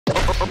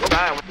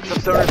Alright, what's up,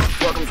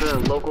 stoners? Welcome to the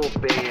local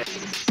band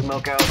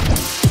Smokeout.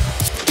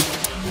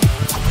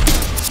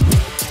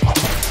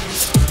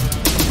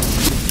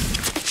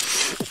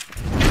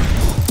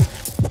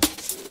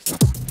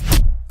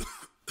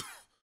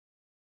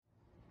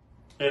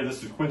 Hey,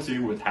 this is Quincy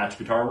with Hatch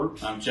Guitar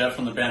Works. I'm Jeff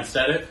from the band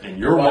Set It, And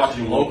you're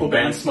watching local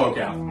band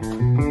Smokeout.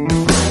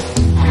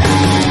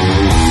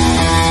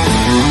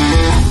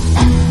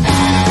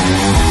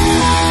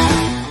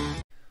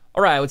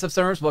 Alright, what's up,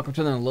 stoners? Welcome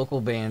to the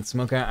local band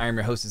Smokeout. I am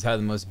your host, is How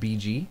the Most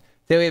BG.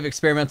 Today we have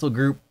experimental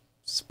group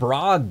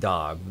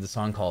Sprog with a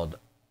song called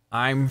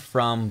I'm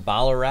From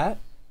Ballarat.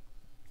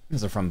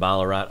 These are from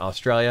Ballarat,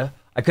 Australia.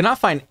 I could not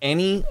find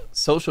any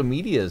social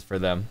medias for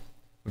them,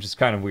 which is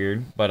kind of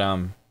weird, but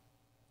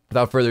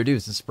without further ado,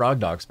 this is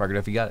Sprog. Spark it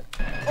if you got it.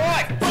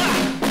 Alright,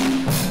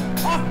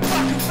 I'm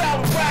fucking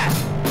Ballarat.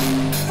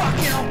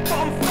 I'm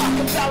from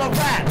fucking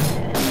Ballarat.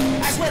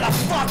 That's where the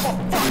fuck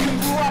I fucking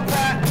grew up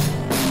at.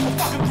 I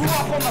fucking grew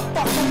up on the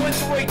fucking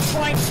Winter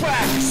train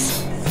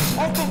tracks.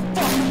 I'm from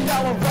fucking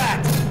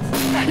Ballarat.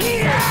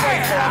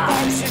 Yeah!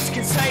 I've since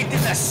conceived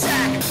in the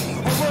sack.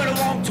 I learned a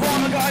long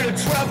time ago to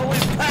travel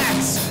in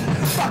packs.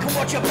 Fucking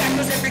watch your back,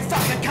 cause every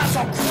fucking cunt's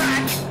on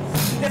crack.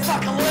 They're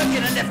fucking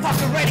lurking and they're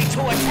fucking ready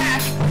to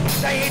attack.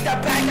 They hit the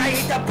bang,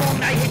 they hit the boom,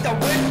 they hit the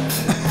whip.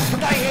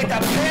 They hit the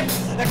pimp,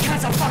 the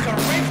cunts are fucking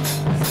ripped.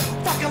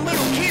 Fucking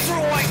little kids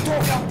are always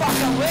talking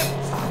fucking lip.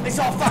 It's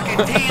all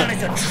fucking down,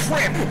 it's a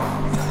trip.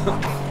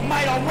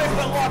 Mate, I whip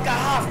it like a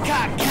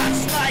half-cut cunt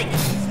snake.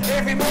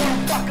 Every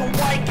morning fucking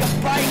wake and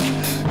bake.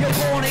 You're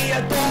born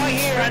here, you die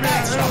here, and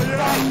that's your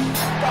fate.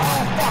 The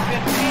whole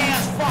fucking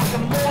town's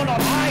fucking mourn on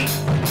hate.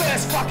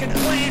 First fucking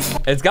cleanse.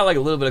 It's got like a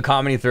little bit of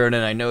comedy thrown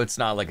in. I know it's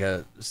not like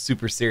a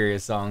super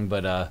serious song,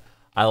 but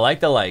I like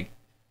the like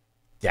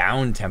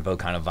down tempo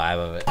kind of vibe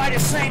of it. It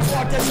seems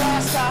like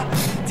disaster.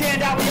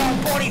 Turned out with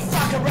your body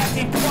fucking wrapped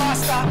in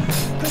plaster.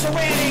 Cause around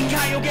here,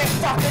 can't you'll get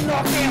fucking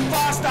knocked down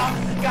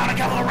faster. Got a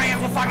couple of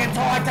rounds with fucking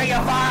tied to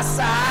your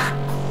vasa.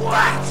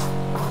 What?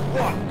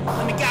 Right,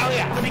 let me go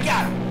here, let me go.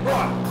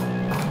 Right,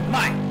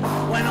 mate,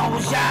 when I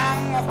was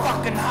young, I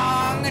fucking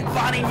hung at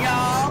Bunny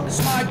Young,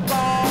 smoked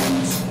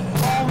bombs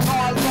all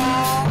night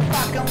long.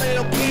 Fucking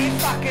little kid,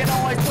 fucking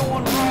always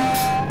doing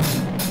wrong.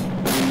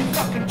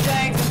 Fucking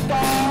jeans and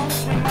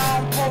thongs. My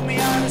mom pulled me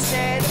on and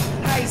said,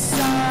 hey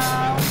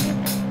son,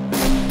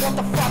 what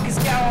the fuck is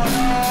going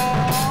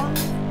on?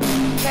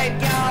 Keep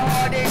going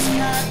like this,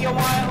 cunt, you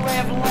won't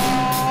live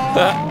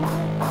long.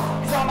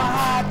 Cause I'm a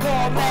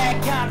hardcore mad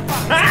cunt,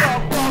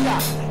 fucking blogger.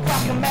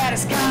 Fucking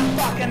maddest cunt,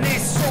 fucking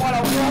this sort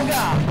of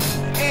blogger.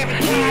 Every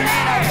kid in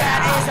a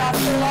rat is a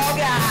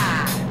blogger.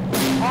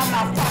 I'm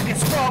the fucking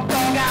Sprog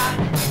dogger.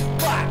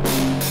 What?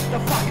 The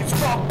fucking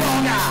Sprog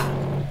dogger.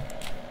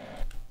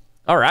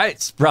 All right,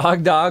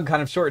 Sprog,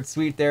 kind of short and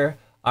sweet there.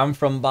 I'm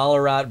from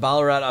Ballarat,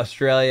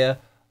 Australia.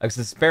 It's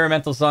an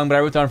experimental song, but I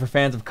wrote down for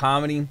fans of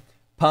comedy,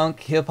 punk,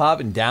 hip hop,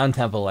 and down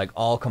tempo, like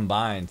all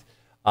combined.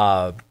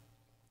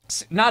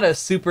 Not a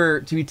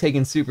super to be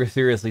taken super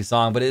seriously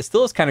song, but it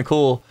still is kind of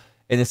cool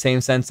in the same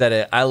sense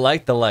that I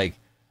like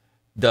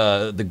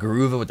the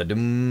groove with the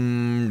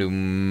doom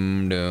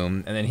doom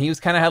doom, and then he was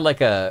kind of had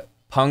like a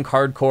punk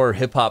hardcore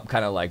hip hop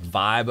kind of like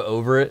vibe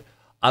over it.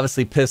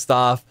 Obviously pissed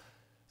off,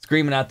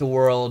 screaming at the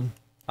world.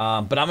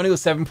 But I'm gonna go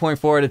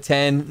 7.4 out of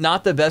 10.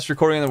 Not the best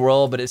recording in the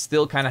world, but it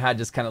still kind of had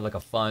just kind of like a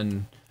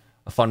fun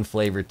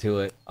flavor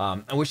to it.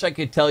 I wish I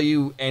could tell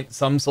you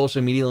some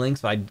social media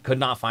links, but I could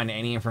not find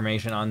any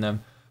information on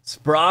them.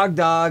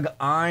 Sprog,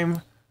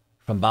 I'm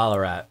from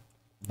Ballarat,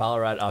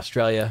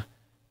 Australia.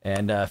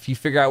 And if you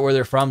figure out where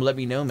they're from, let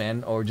me know,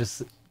 man, or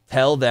just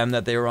tell them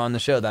that they were on the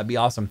show. That'd be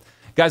awesome.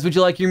 Guys, would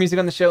you like your music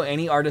on the show?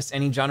 Any artist,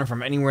 any genre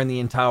from anywhere in the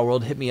entire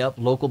world, hit me up,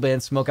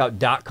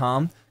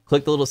 localbandsmokeout.com.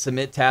 Click the little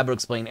submit tab. It'll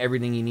explain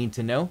everything you need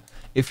to know.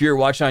 If you're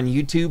watching on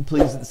YouTube,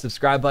 please hit the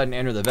subscribe button and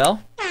enter the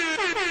bell so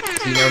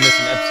you never miss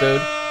an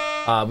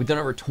episode. We've done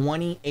over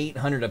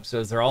 2,800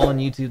 episodes. They're all on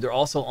YouTube. They're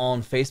also all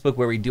on Facebook,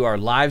 where we do our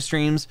live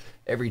streams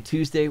every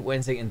Tuesday,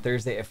 Wednesday, and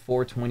Thursday at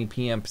 4:20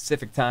 p.m.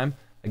 Pacific time.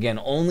 Again,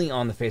 only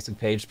on the Facebook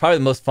page. Probably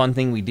the most fun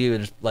thing we do.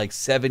 There's like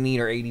 70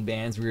 or 80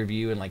 bands we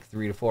review in like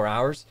 3 to 4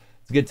 hours.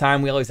 It's a good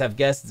time. We always have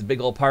guests. It's a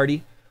big old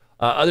party.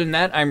 Other than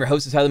that, I'm your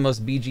host, is How the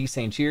Most BG,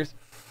 saying cheers.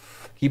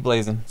 Keep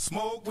blazing.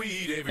 Smoke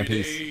weed every And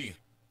peace. day.